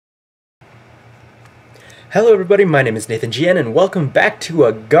Hello everybody, my name is Nathan GN and welcome back to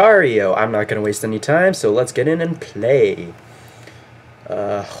Agar.io. I'm not going to waste any time, so let's get in and play.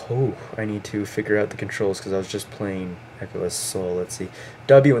 I need to figure out the controls because I was just playing Echo's Soul. Let's see.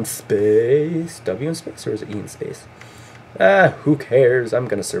 W in space. W in space or is it E in space? Who cares? I'm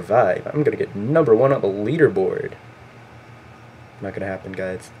going to survive. I'm going to get number 1 on the leaderboard. Not going to happen,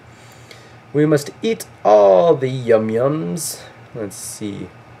 guys. We must eat all the yum-yums. Let's see.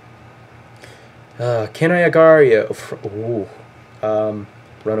 Can I Agar.io?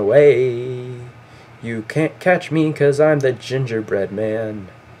 Run away. You can't catch me 'cause I'm the gingerbread man.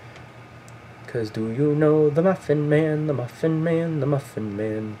 'Cause do you know the muffin man, the muffin man, the muffin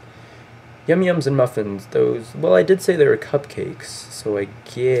man? Yum-yums and muffins, those, well, I did say they were cupcakes, so I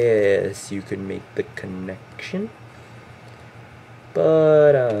guess you could make the connection.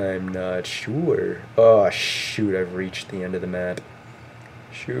 But I'm not sure. Oh, shoot, I've reached the end of the map.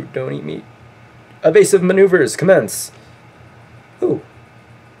 Shoot, don't eat me. Evasive maneuvers, commence! Ooh.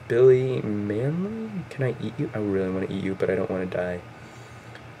 Billy Manley? Can I eat you? I really want to eat you, but I don't want to die.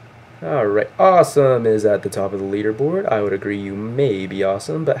 Alright, awesome is at the top of the leaderboard. I would agree you may be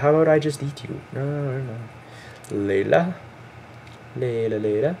awesome, but how about I just eat you? No. Layla.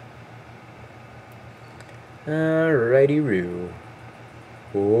 Alrighty-roo.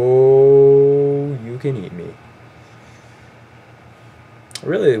 Oh, you can eat me. I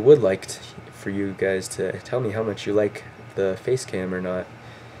really would like for you guys to tell me how much you like the face cam or not,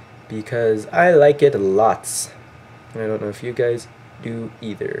 because I like it lots. I don't know if you guys do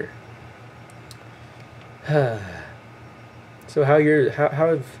either. So how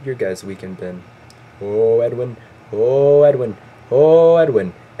have your guys' weekend been? Oh Edwin, oh Edwin, oh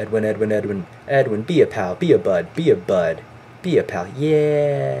Edwin, Edwin, be a pal, be a bud, be a bud, be a pal,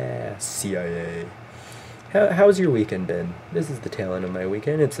 yeah, CIA. How's your weekend been? This is the tail end of my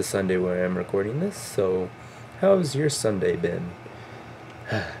weekend. It's a Sunday where I'm recording this, so how's your Sunday been?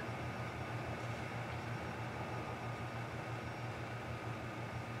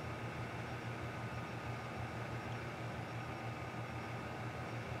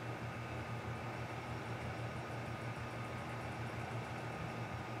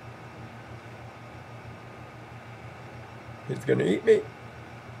 He's gonna eat me.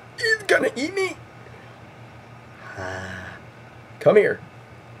 He's gonna eat me. Come here,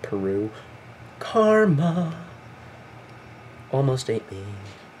 Peru. Karma almost ate me.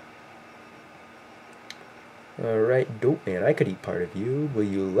 Alright, dope man, I could eat part of you. Will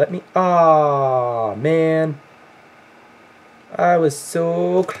you let me? Ah, man. I was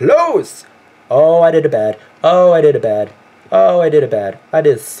so close. Oh, I did it bad. Oh, I did it bad. Oh, I did it bad. I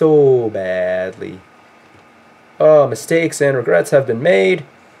did so badly. Oh, mistakes and regrets have been made.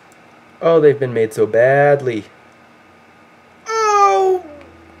 Oh, they've been made so badly.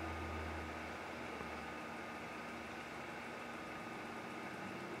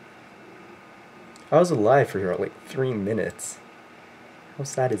 I was alive for like 3 minutes. How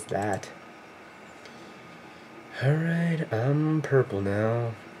sad is that? Alright, I'm purple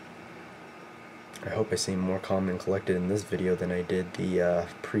now. I hope I seem more calm and collected in this video than I did the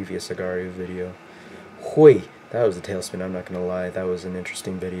previous Agar.io video. Hoi! That was a tailspin, I'm not gonna lie. That was an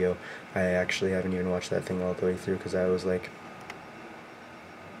interesting video. I actually haven't even watched that thing all the way through because I was like...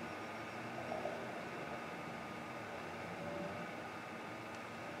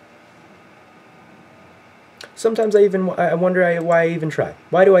 Sometimes I wonder why I even try.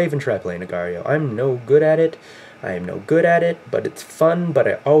 Why do I even try playing Agar.io? I'm no good at it. I am no good at it, but it's fun, but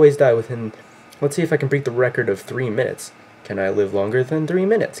I always die within... Let's see if I can break the record of 3 minutes. Can I live longer than 3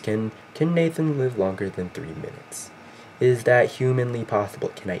 minutes? Can Nathan live longer than 3 minutes? Is that humanly possible?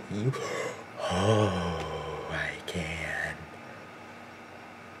 Can I eat you? Oh, I can.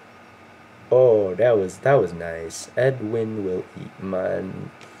 Oh, that was nice. Edwin will eat mine.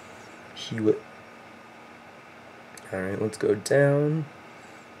 He will... Alright, let's go down.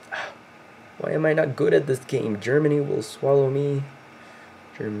 Why am I not good at this game? Germany will swallow me.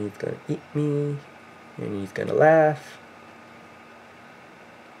 Germany's gonna eat me. And he's gonna laugh.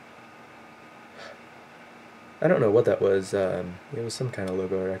 I don't know what that was. It was some kind of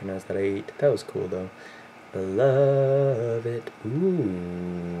logo I recognized that I ate. That was cool though. I love it.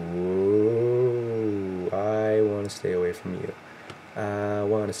 Ooh. I want to stay away from you. I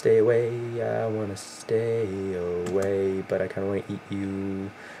want to stay away, but I kind of want to eat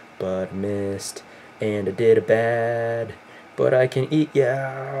you, but missed, and I did a bad, but I can eat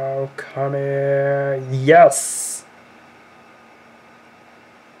you, come here, yes!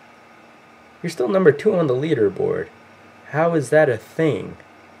 You're still number 2 on the leaderboard. How is that a thing?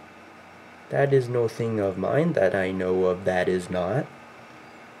 That is no thing of mine that I know of, that is not.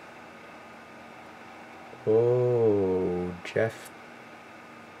 Oh, Jeffrey.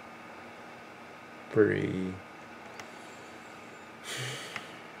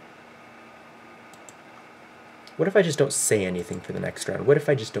 What if I just don't say anything for the next round? What if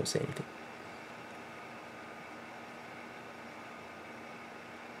I just don't say anything?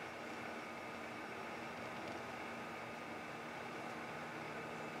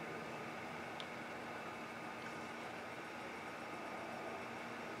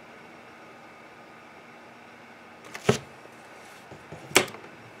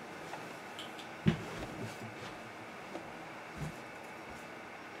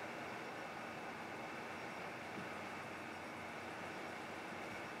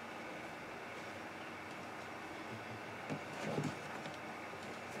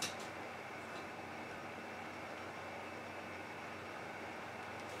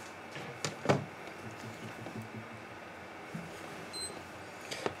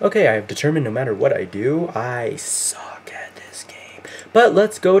 Okay, I have determined no matter what I do, I suck at this game. But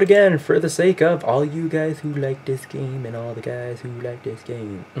let's go it again for the sake of all you guys who like this game and all the guys who like this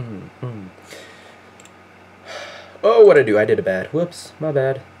game. Oh, what'd I do? I did a bad. Whoops, my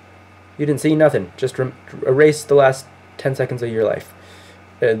bad. You didn't see nothing. Just erase the last 10 seconds of your life.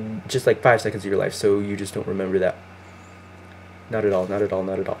 Just like 5 seconds of your life, so you just don't remember that. Not at all, not at all,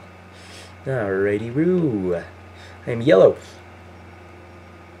 not at all. Alrighty-roo. I am yellow.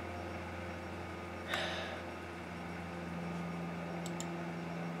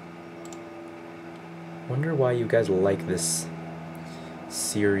 Wonder why you guys like this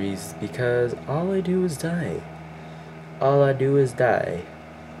series, because all I do is die. All I do is die.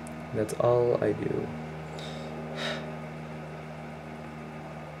 That's all I do.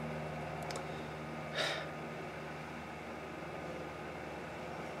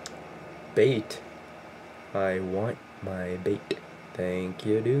 Bait. I want my bait. Thank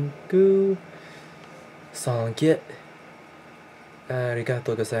you, Dunku. Sankye.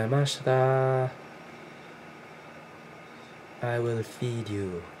 Arigatou gozaimashita. I will feed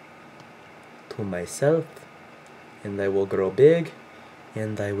you to myself, and I will grow big,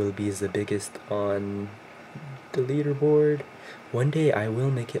 and I will be the biggest on the leaderboard. One day I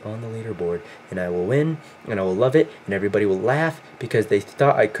will make it on the leaderboard, and I will win, and I will love it, and everybody will laugh because they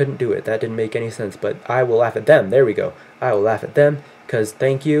thought I couldn't do it. That didn't make any sense, but I will laugh at them. There we go. I will laugh at them because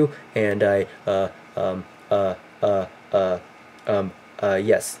thank you, and I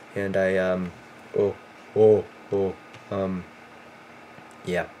yes, and I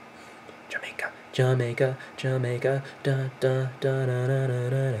yeah. Jamaica, Jamaica, Jamaica, da da da da da da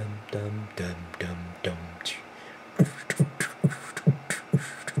da dum dum dum dum.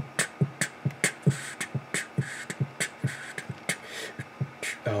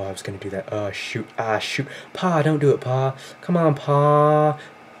 Oh, I was gonna do that. Oh shoot! Ah shoot! Pa, don't do it, Pa. Come on, Pa.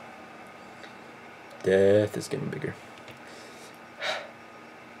 Death is getting bigger.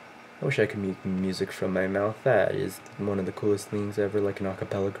 I wish I could make music from my mouth. That is one of the coolest things ever, like an a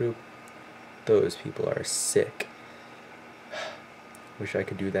cappella group. Those people are sick. Wish I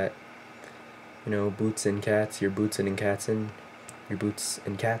could do that. You know, boots and cats, you're bootsin' and catsin'. Your boots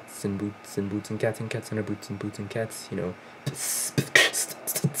and cats and boots and boots and cats and cats and our boots and boots and cats, you know.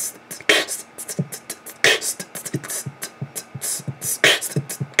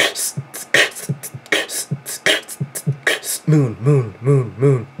 Moon, moon, moon,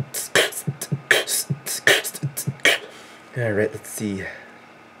 moon. Alright, let's see.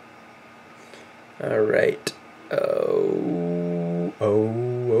 Alright. Oh,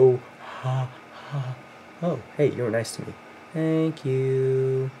 ha, ha. Oh, hey, you were nice to me. Thank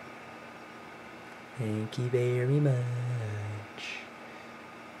you. Thank you very much.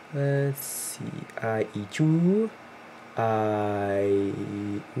 Let's see. I eat you.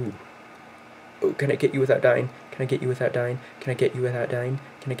 Ooh. Oh, can I get you without dying? Can I get you without dying? Can I get you without dying?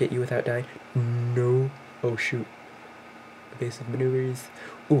 Can I get you without dying? No. Oh, shoot. Evasive maneuvers.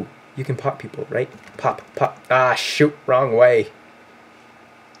 Ooh, you can pop people, right? Pop, pop. Ah, shoot, wrong way.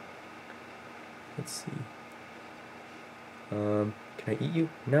 Let's see. Can I eat you?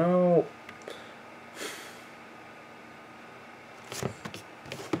 No.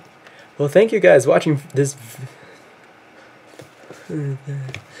 Well, thank you guys watching this.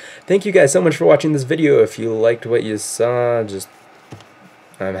 Thank you guys so much for watching this video. If you liked what you saw,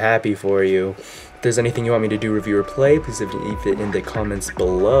 I'm happy for you. If there's anything you want me to do, review, or play, please leave it in the comments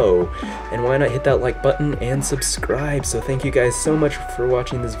below. And why not hit that like button and subscribe. So thank you guys so much for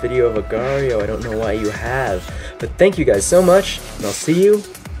watching this video of Agar.io. I don't know why you have, but thank you guys so much, and I'll see you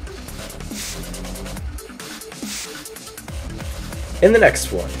in the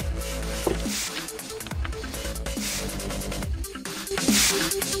next one.